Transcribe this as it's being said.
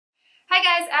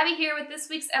Hi guys, Abby here with this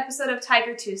week's episode of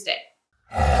Tiger Tuesday.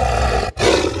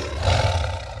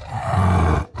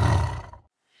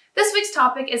 This week's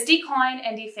topic is declawing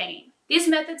and defanging. These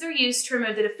methods are used to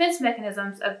remove the defense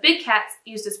mechanisms of big cats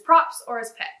used as props or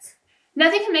as pets.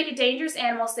 Nothing can make a dangerous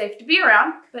animal safe to be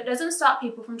around, but it doesn't stop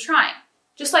people from trying.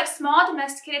 Just like small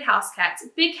domesticated house cats,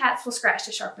 big cats will scratch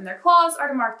to sharpen their claws or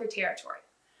to mark their territory.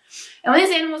 And when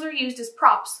these animals are used as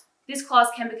props, these claws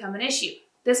can become an issue.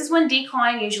 This is when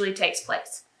declawing usually takes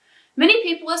place. Many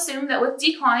people assume that with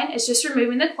declawing, it's just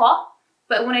removing the claw,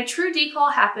 but when a true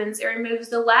declaw happens, it removes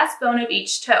the last bone of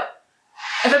each toe.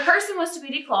 If a person was to be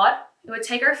declawed, it would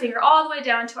take our finger all the way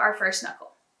down to our first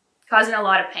knuckle, causing a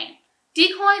lot of pain.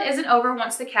 Declawing isn't over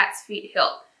once the cat's feet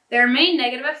heal. There are many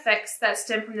negative effects that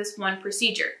stem from this one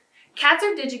procedure. Cats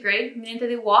are digigrade, meaning that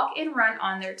they walk and run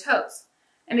on their toes.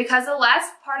 And because the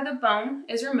last part of the bone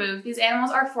is removed, these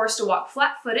animals are forced to walk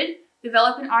flat-footed,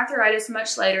 developing arthritis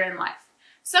much later in life.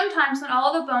 Sometimes when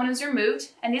all of the bone is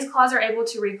removed and these claws are able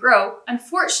to regrow,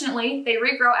 unfortunately, they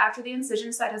regrow after the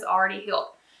incision site has already healed,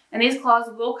 and these claws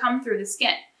will come through the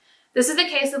skin. This is the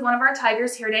case of one of our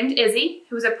tigers here named Izzy,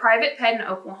 who is a private pet in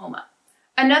Oklahoma.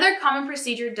 Another common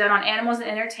procedure done on animals in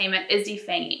entertainment is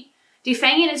defanging.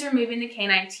 Defanging is removing the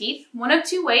canine teeth, one of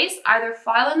two ways, either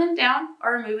filing them down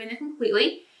or removing them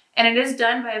completely, and it is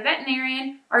done by a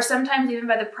veterinarian or sometimes even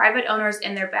by the private owners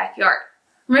in their backyard.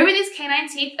 Removing these canine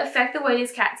teeth affect the way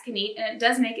these cats can eat, and it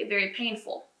does make it very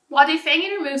painful. While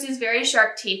defanging removes these very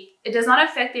sharp teeth, it does not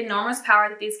affect the enormous power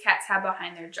that these cats have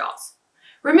behind their jaws.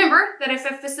 Remember that if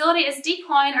a facility is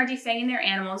declawing or defanging their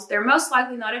animals, they're most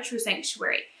likely not a true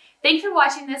sanctuary. Thanks for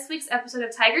watching this week's episode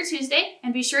of Tiger Tuesday,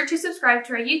 and be sure to subscribe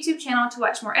to our YouTube channel to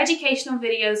watch more educational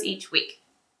videos each week.